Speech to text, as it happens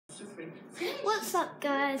What's up,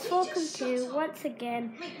 guys? Welcome to, once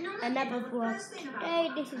again, another vlog. Today,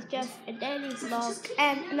 this is just a daily vlog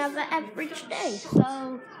and another average day.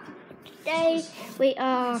 So, today, we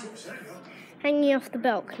are hanging off the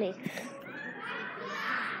balcony.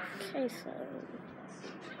 Okay, so,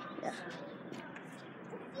 yeah.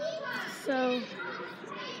 So,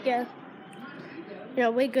 yeah. You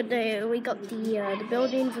know, we're good there. We got the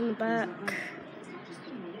buildings in the back.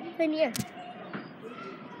 And yeah.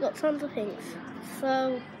 Got tons of things,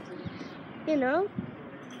 so you know,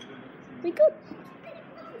 we good.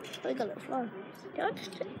 We got it fun. Did I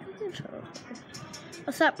just take a picture?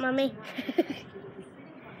 What's up, mummy?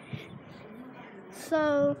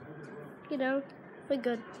 So, you know, we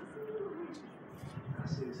good.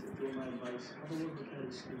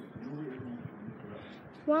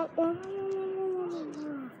 Oh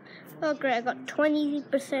great, I got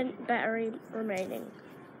 20% battery remaining.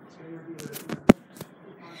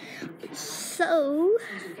 So,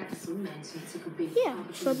 yeah,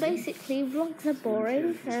 so basically vlogs are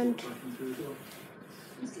boring, and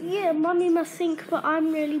yeah, mummy must think that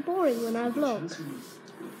I'm really boring when I vlog,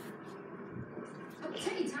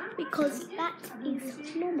 because that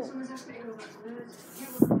is normal.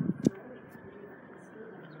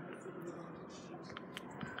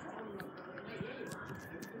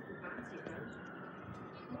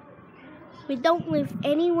 We don't live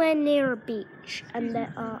anywhere near a beach, and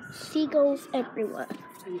there are seagulls everywhere.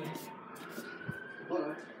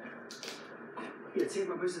 Alright. Yeah, take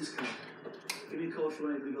my business card. Give me a call if you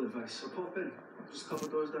want any legal advice. I'll pop in. Just a couple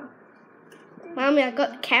of doors down. Mommy, I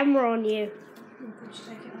got the camera on you.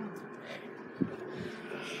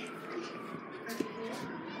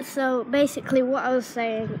 So basically what I was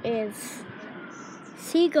saying is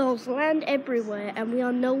seagulls land everywhere and we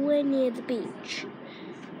are nowhere near the beach.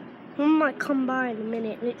 One might come by in a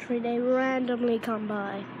minute, literally they randomly come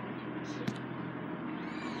by.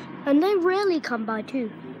 And they rarely come by too.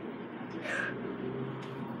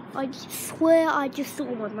 I swear I just saw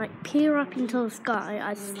one, like peer up into the sky,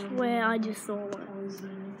 I swear I just saw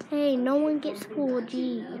one. Hey, no one gets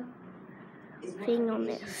 4G thing on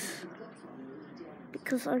this.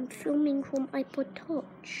 Because I'm filming from iPod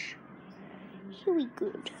Touch. Here we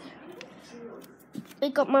good. We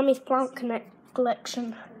got Mummy's plant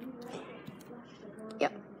collection.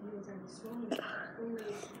 Yep.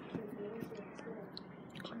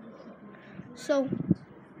 So,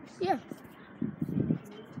 yeah.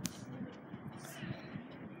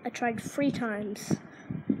 I tried 3 times.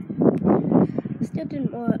 Still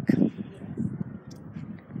didn't work.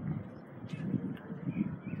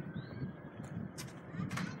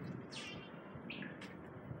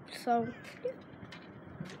 So, yeah.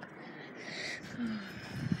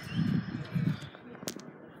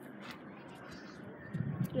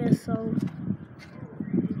 Yeah, so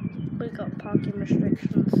we got parking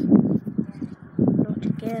restrictions. Not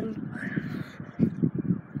again.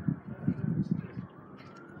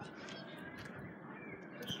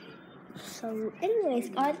 So, anyways,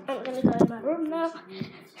 guys, I'm gonna go in my room now.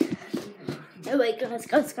 Oh wait, guys.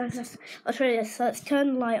 I'll show you this. So let's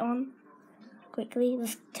turn the light on quickly.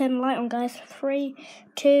 Let's turn the light on, guys. 3,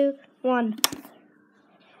 2, 1.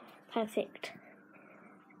 Perfect.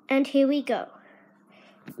 And here we go.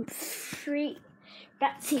 3.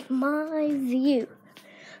 That's it, my view.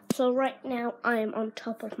 So right now I am on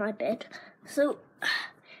top of my bed. So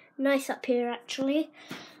nice up here actually.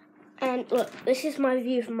 And look, this is my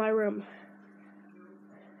view from my room.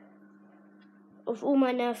 Of all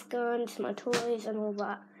my Nerf guns, my toys and all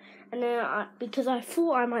that. And then because I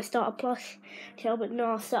thought I might start a plush channel, but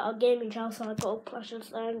no, I started a gaming channel, so I got all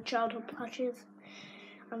plushes and childhood plushes.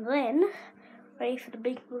 And then, ready for the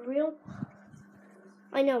big reveal?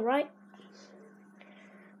 I know, right?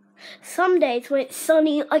 Some days when it's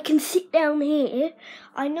sunny, I can sit down here.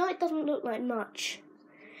 I know it doesn't look like much,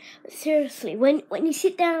 but seriously, when you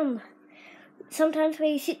sit down, sometimes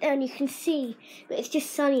when you sit down you can see, but it's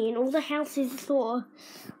just sunny and all the houses are sort of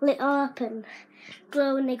lit up and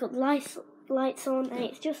glow and they got lights on and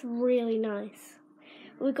it's just really nice.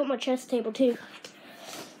 We've got my chess table too.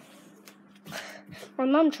 My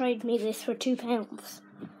mum traded me this for £2.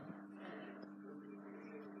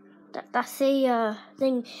 That's the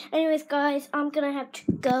thing. Anyways, guys, I'm gonna have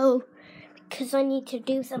to go because I need to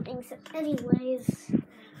do something. So anyways,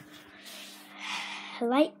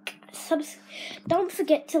 don't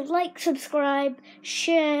forget to like, subscribe,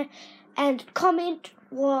 share, and comment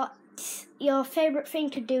what your favorite thing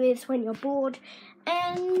to do is when you're bored.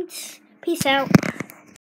 And peace out.